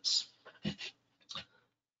elements.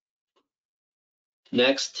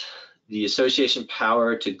 Next, the association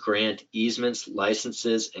power to grant easements,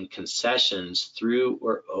 licenses, and concessions through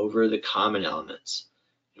or over the common elements.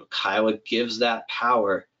 Kiowa gives that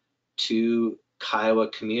power to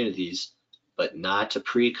Kiowa communities, but not to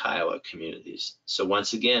pre-Kiowa communities. So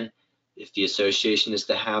once again, if the association is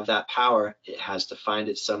to have that power, it has to find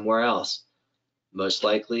it somewhere else. Most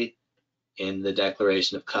likely in the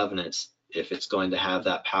declaration of covenants if it's going to have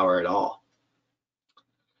that power at all.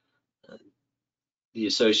 The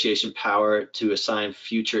association power to assign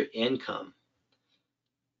future income.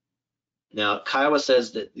 Now, Kiowa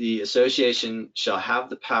says that the association shall have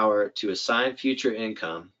the power to assign future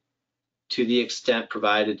income to the extent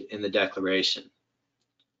provided in the declaration.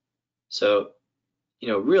 So,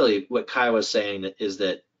 really what Kiowa is saying is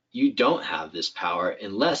that you don't have this power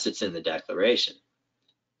unless it's in the declaration.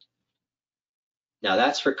 Now,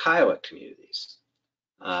 that's for Kiowa communities.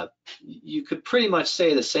 You could pretty much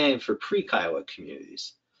say the same for pre-Kiowa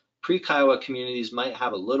communities. Pre-Kiowa communities might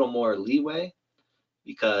have a little more leeway,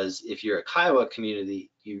 because if you're a Kiowa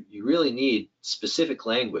community, you really need specific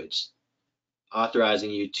language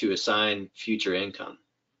authorizing you to assign future income.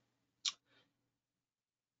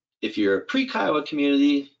 If you're a pre-Kiowa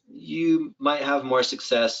community, you might have more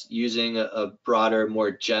success using a broader,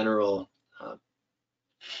 more general,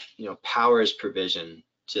 powers provision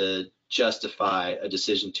to justify a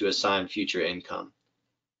decision to assign future income.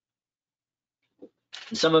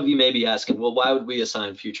 And some of you may be asking, well, why would we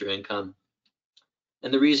assign future income?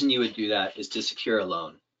 And the reason you would do that is to secure a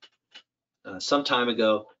loan. Some time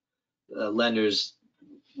ago, lenders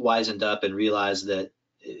wisened up and realized that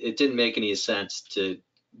it didn't make any sense to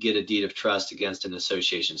get a deed of trust against an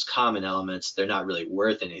association's common elements. They're not really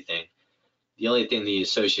worth anything. The only thing the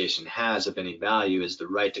association has of any value is the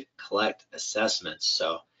right to collect assessments.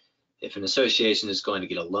 So if an association is going to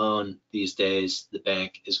get a loan these days, the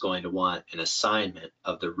bank is going to want an assignment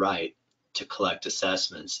of the right to collect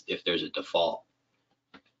assessments if there's a default.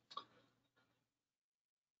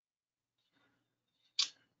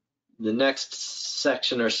 The next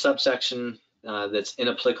section or subsection that's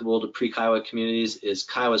inapplicable to pre-Kiowa communities is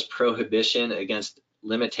Kiowa's prohibition against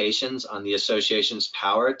limitations on the association's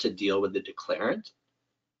power to deal with the declarant.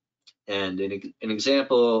 And an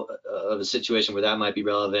example of a situation where that might be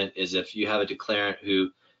relevant is if you have a declarant who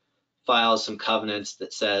files some covenants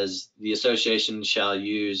that says the association shall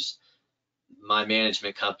use my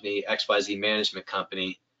management company, XYZ management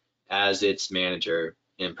company, as its manager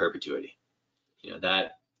in perpetuity.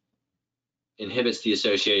 That inhibits the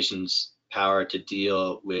association's power to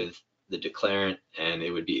deal with the declarant, and it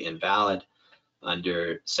would be invalid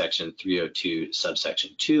under section 302 subsection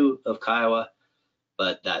 2 of Kiowa,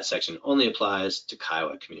 but that section only applies to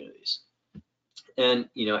Kiowa communities. And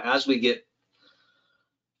as we get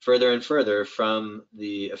further and further from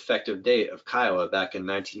the effective date of Kiowa back in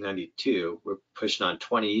 1992, we're pushing on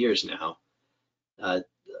 20 years now,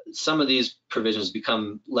 some of these provisions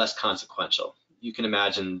become less consequential. You can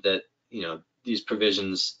imagine that these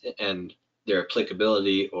provisions and their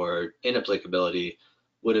applicability or inapplicability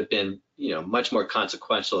would have been much more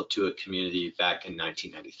consequential to a community back in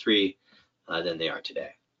 1993 than they are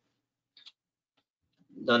today.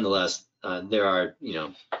 Nonetheless, there are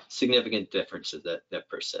significant differences that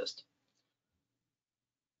persist.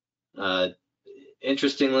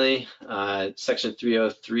 Interestingly, section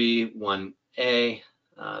 303(1)A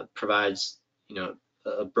provides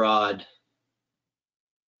a broad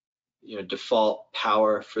default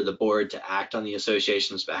power for the board to act on the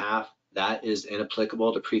association's behalf. That is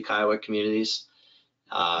inapplicable to pre-Kiowa communities.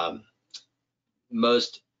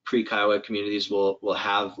 Most pre-Kiowa communities will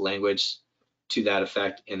have language to that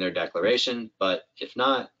effect in their declaration, but if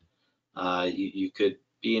not, you could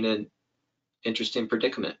be in an interesting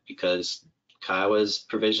predicament because Kiowa's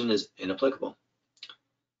provision is inapplicable.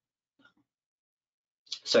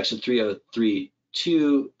 Section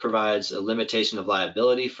 303(2) provides a limitation of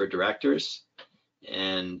liability for directors,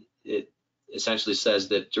 and it essentially says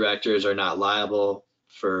that directors are not liable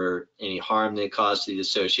for any harm they cause to the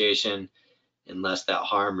association unless that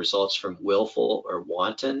harm results from willful or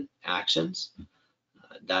wanton actions.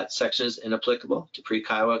 That section is inapplicable to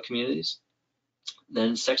pre-Kiowa communities.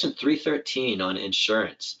 Then section 313 on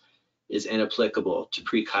insurance is inapplicable to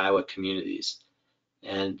pre-Kiowa communities.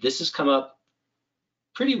 And this has come up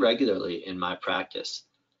pretty regularly in my practice.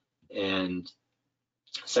 And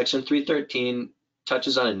section 313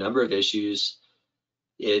 touches on a number of issues.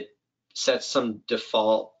 It sets some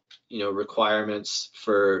default, requirements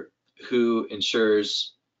for who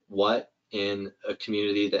insures what in a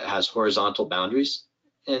community that has horizontal boundaries.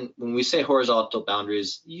 And when we say horizontal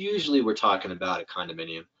boundaries, usually we're talking about a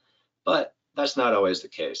condominium, but that's not always the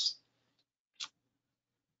case.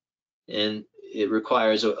 And it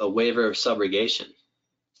requires a waiver of subrogation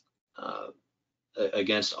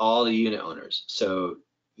against all the unit owners. So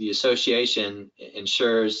the association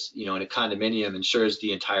insures, in a condominium, insures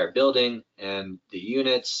the entire building and the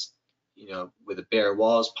units, with a bare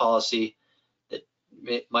walls policy that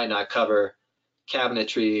might not cover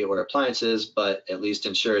cabinetry or appliances, but at least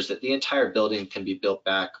ensures that the entire building can be built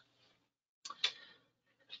back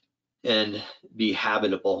and be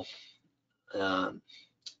habitable.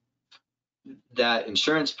 That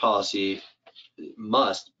insurance policy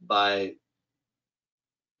must, by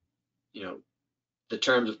the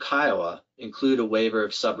terms of CCIOA, include a waiver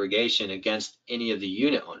of subrogation against any of the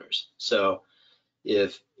unit owners. So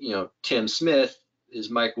if Tim Smith is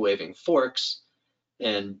microwaving forks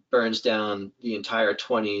and burns down the entire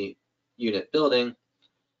 20-unit building,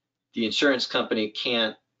 the insurance company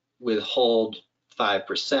can't withhold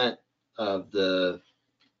 5% of the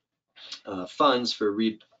funds for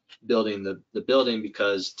rebuilding the building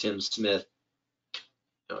because Tim Smith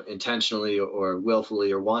intentionally or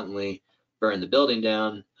willfully or wantonly burned the building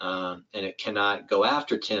down, and it cannot go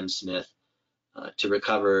after Tim Smith to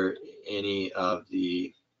recover any of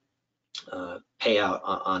the payout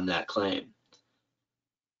on that claim.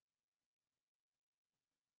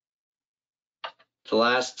 The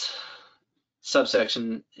last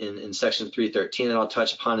subsection in section 313 that I'll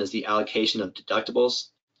touch upon is the allocation of deductibles.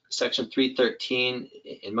 Section 313,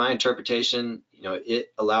 in my interpretation, it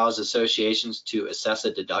allows associations to assess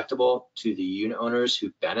a deductible to the unit owners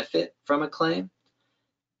who benefit from a claim,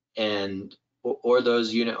 and or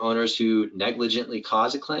those unit owners who negligently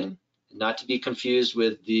cause a claim, not to be confused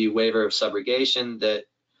with the waiver of subrogation that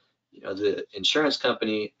the insurance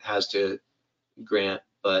company has to grant.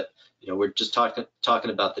 But we're just talking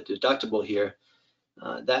about the deductible here.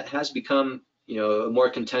 That has become a more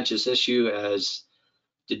contentious issue as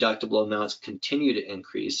deductible amounts continue to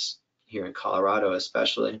increase here in Colorado,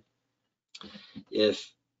 especially.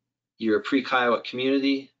 If you're a pre-CCIOA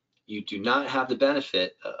community, you do not have the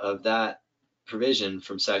benefit of that provision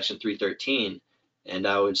from section 313, and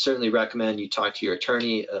I would certainly recommend you talk to your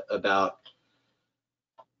attorney about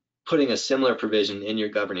putting a similar provision in your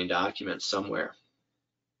governing document somewhere.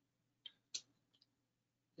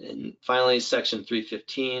 And finally, section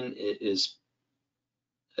 315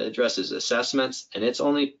 addresses assessments, and it's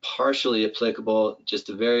only partially applicable. Just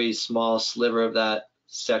a very small sliver of that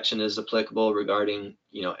section is applicable regarding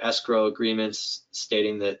escrow agreements,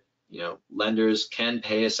 stating that lenders can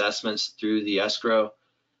pay assessments through the escrow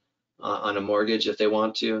on a mortgage if they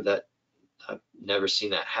want to. That I've never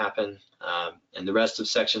seen that happen. And the rest of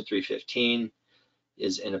section 315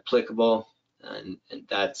 is inapplicable, and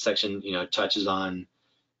that section touches on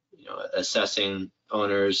assessing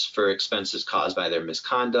owners for expenses caused by their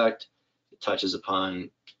misconduct. It touches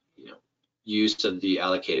upon use of the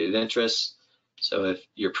allocated interests. So if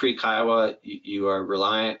you're pre-CCIOA, you are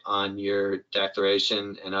reliant on your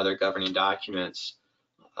declaration and other governing documents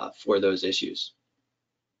for those issues.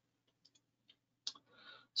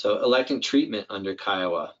 So electing treatment under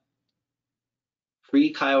CCIOA.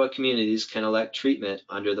 Pre-CCIOA communities can elect treatment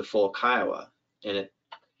under the full CCIOA, and it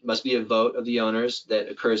must be a vote of the owners that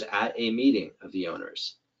occurs at a meeting of the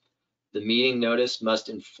owners. The meeting notice must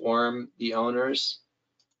inform the owners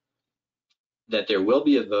that there will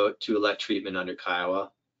be a vote to elect treatment under CCIOA,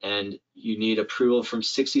 and you need approval from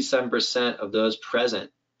 67% of those present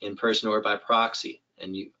in person or by proxy,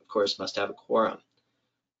 and you of course must have a quorum.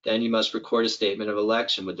 Then you must record a statement of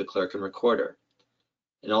election with the clerk and recorder.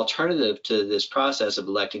 An alternative to this process of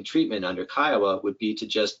electing treatment under CCIOA would be to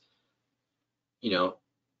just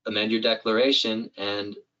amend your declaration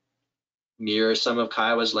and mirror some of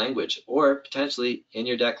CCIOA's language, or potentially in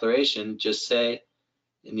your declaration just say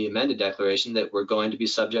in the amended declaration that we're going to be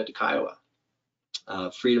subject to CCIOA.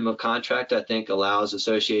 Freedom of contract, I think, allows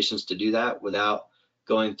associations to do that without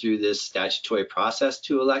going through this statutory process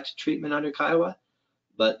to elect treatment under CCIOA.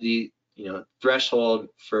 But the threshold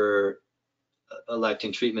for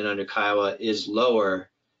electing treatment under CCIOA is lower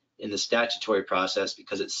in the statutory process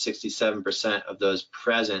because it's 67% of those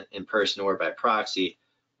present in person or by proxy,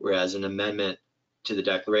 whereas an amendment to the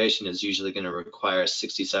declaration is usually going to require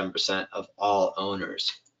 67% of all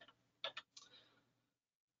owners.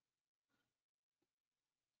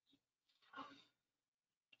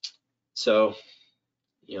 So,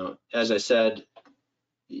 as I said,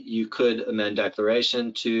 you could amend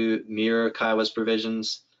declaration to mirror CCIOA's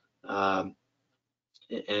provisions,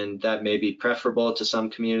 and that may be preferable to some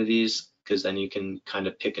communities because then you can kind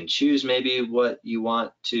of pick and choose maybe what you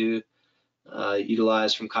want to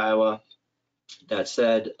utilize from CCIOA. That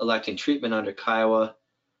said, electing treatment under CCIOA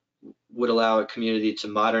would allow a community to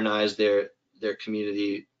modernize their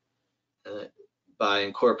community by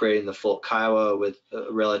incorporating the full CCIOA with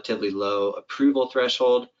a relatively low approval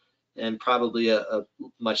threshold and probably a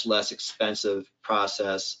much less expensive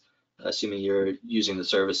process, assuming you're using the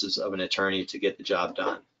services of an attorney to get the job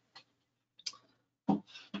done.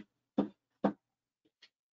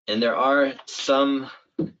 And there are some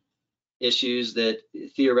issues that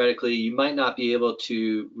theoretically you might not be able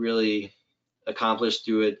to really accomplish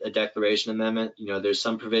through a declaration amendment. You know, there's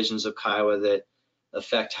some provisions of Kiowa that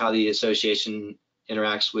affect how the association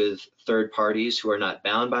interacts with third parties who are not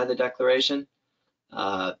bound by the declaration.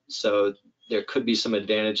 So there could be some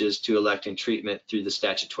advantages to electing treatment through the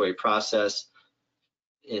statutory process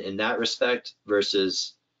in that respect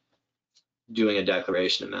versus doing a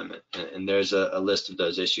declaration amendment. And there's a list of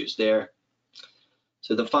those issues there.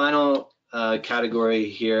 So the final category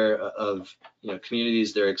here of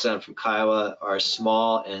communities that are exempt from Kiowa are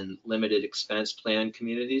small and limited expense plan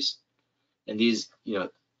communities. And these,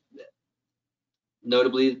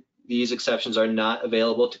 notably, these exceptions are not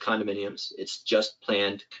available to condominiums. It's just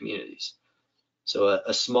planned communities. So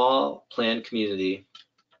a small planned community,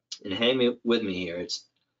 and hang with me here, it's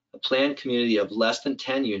a planned community of less than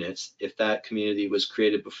 10 units if that community was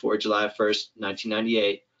created before July 1st,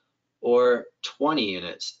 1998, or 20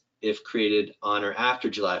 units if created on or after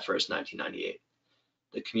July 1st, 1998.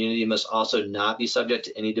 The community must also not be subject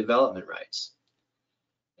to any development rights.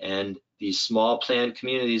 And these small planned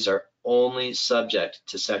communities are only subject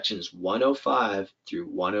to sections 105 through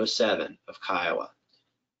 107 of Kiowa.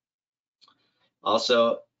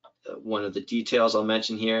 Also, one of the details I'll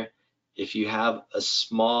mention here, if you have a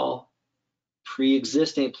small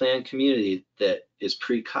pre-existing planned community that is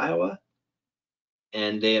pre-Kiowa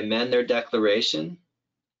and they amend their declaration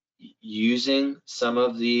using some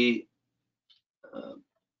of the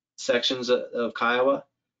sections of Kiowa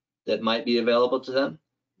that might be available to them,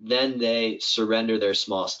 then they surrender their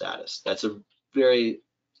small status. That's a very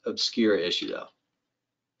obscure issue though.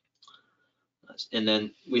 And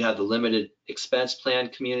then we have the limited expense plan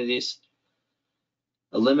communities.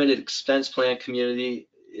 A limited expense plan community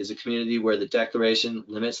is a community where the declaration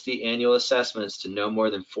limits the annual assessments to no more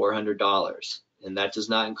than $400. And that does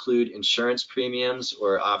not include insurance premiums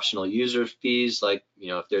or optional user fees, like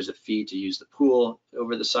if there's a fee to use the pool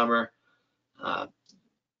over the summer.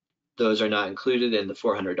 Those are not included in the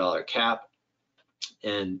 $400 cap.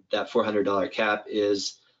 And that $400 cap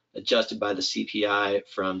is adjusted by the CPI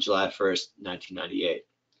from July 1st, 1998.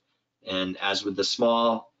 And as with the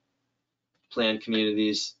small planned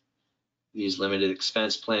communities, these limited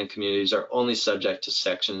expense plan communities are only subject to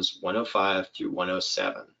sections 105 through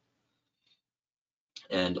 107.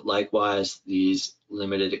 And likewise, these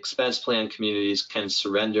limited expense plan communities can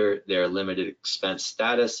surrender their limited expense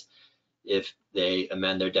status if they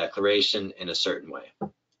amend their declaration in a certain way.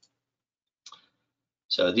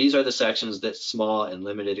 So these are the sections that small and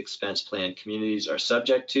limited expense plan communities are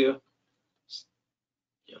subject to.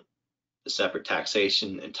 The separate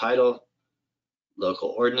taxation and title, local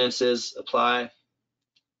ordinances apply.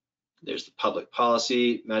 There's the public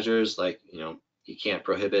policy measures, like you can't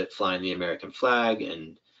prohibit flying the American flag,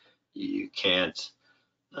 and you can't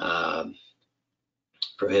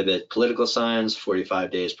prohibit political signs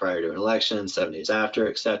 45 days prior to an election, 7 days after,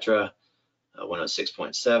 etc.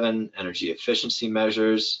 106.7, energy efficiency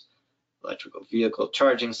measures, electrical vehicle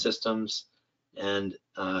charging systems, and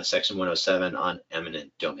section 107 on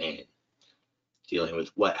eminent domain, dealing with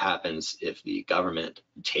what happens if the government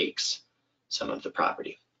takes some of the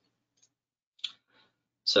property.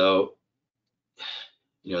 So,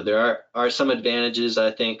 there are some advantages,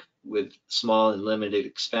 I think, with small and limited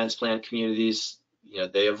expense plan communities.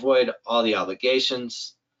 They avoid all the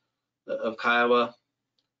obligations of Kiowa.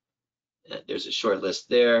 There's a short list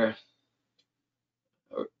there.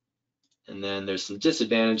 And then there's some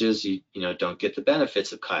disadvantages. You don't get the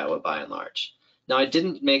benefits of Kiowa by and large. Now, I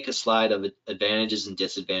didn't make a slide of advantages and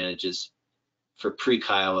disadvantages for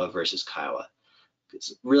pre-Kiowa versus Kiowa.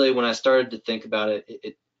 Because really, when I started to think about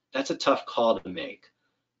it, that's a tough call to make.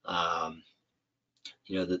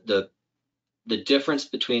 The difference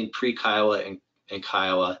between pre-Kiowa and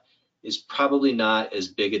Kiowa is probably not as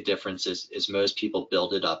big a difference as most people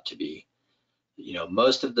build it up to be.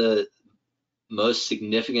 Most of the most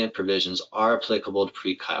significant provisions are applicable to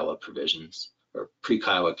pre-Kiowa provisions or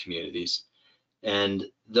pre-Kiowa communities. And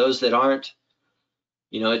those that aren't,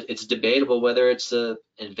 it's debatable whether it's an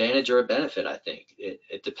advantage or a benefit, I think.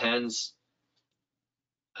 It depends,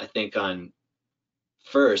 I think, on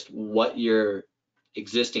first what your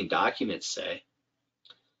existing documents say,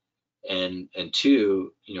 and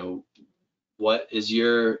two, what is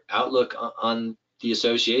your outlook on the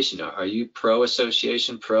association? Are you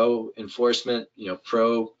pro-association, pro-enforcement,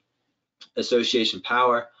 pro-association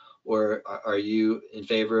power, or are you in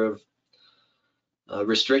favor of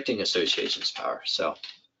restricting associations' power? So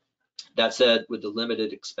that said, with the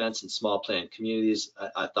limited expense and small planned communities,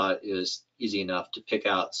 I thought it was easy enough to pick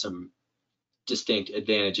out some distinct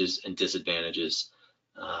advantages and disadvantages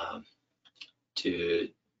to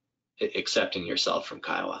accepting yourself from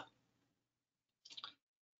CCIOA.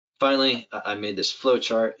 Finally, I made this flow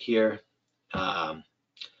chart here.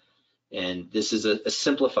 And this is a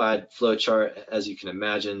simplified flow chart, as you can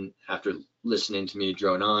imagine, after listening to me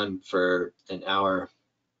drone on for an hour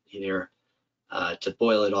here. To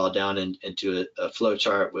boil it all down into a flow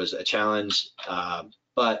chart was a challenge,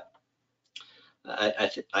 but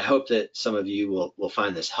I hope that some of you will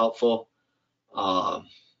find this helpful.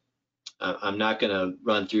 I'm not going to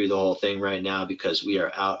run through the whole thing right now because we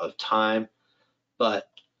are out of time, but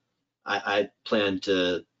I plan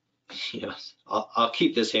to, I'll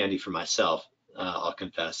keep this handy for myself, I'll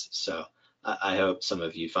confess. So I hope some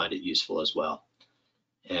of you find it useful as well.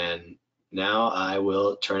 And now I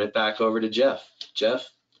will turn it back over to Jeff. Jeff?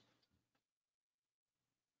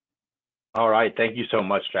 All right, thank you so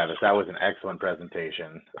much, Travis. That was an excellent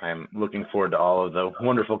presentation. I'm looking forward to all of the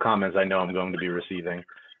wonderful comments I know I'm going to be receiving.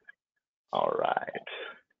 All right.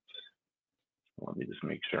 Let me just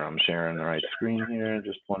make sure I'm sharing the right screen here.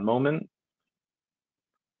 Just one moment.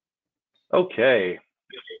 Okay.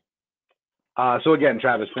 So again,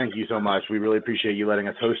 Travis, thank you so much. We really appreciate you letting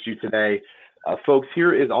us host you today. Folks,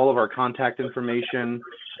 here is all of our contact information.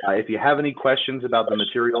 If you have any questions about the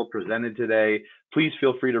material presented today, please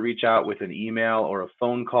feel free to reach out with an email or a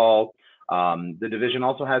phone call. The division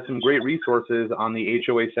also has some great resources on the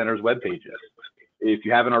HOA Center's web pages. If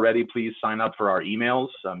you haven't already, please sign up for our emails.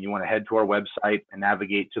 You want to head to our website and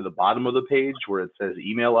navigate to the bottom of the page where it says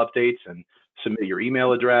email updates and submit your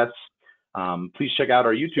email address. Please check out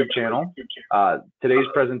our YouTube channel. Today's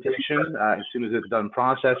presentation, as soon as it's done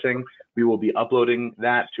processing, we will be uploading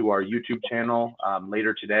that to our YouTube channel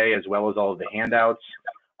later today, as well as all of the handouts.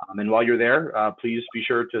 And while you're there, please be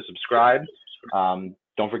sure to subscribe.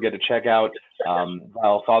 Don't forget to check out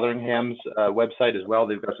Vial Fotheringham's website as well.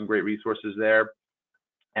 They've got some great resources there.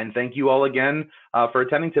 And thank you all again for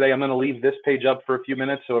attending today. I'm going to leave this page up for a few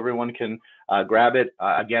minutes so everyone can grab it.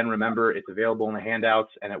 Again, remember, it's available in the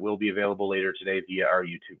handouts, and it will be available later today via our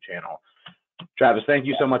YouTube channel. Travis, thank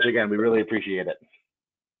you so much again. We really appreciate it.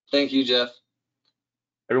 Thank you, Jeff.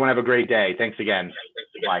 Everyone have a great day. Thanks again.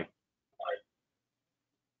 Bye.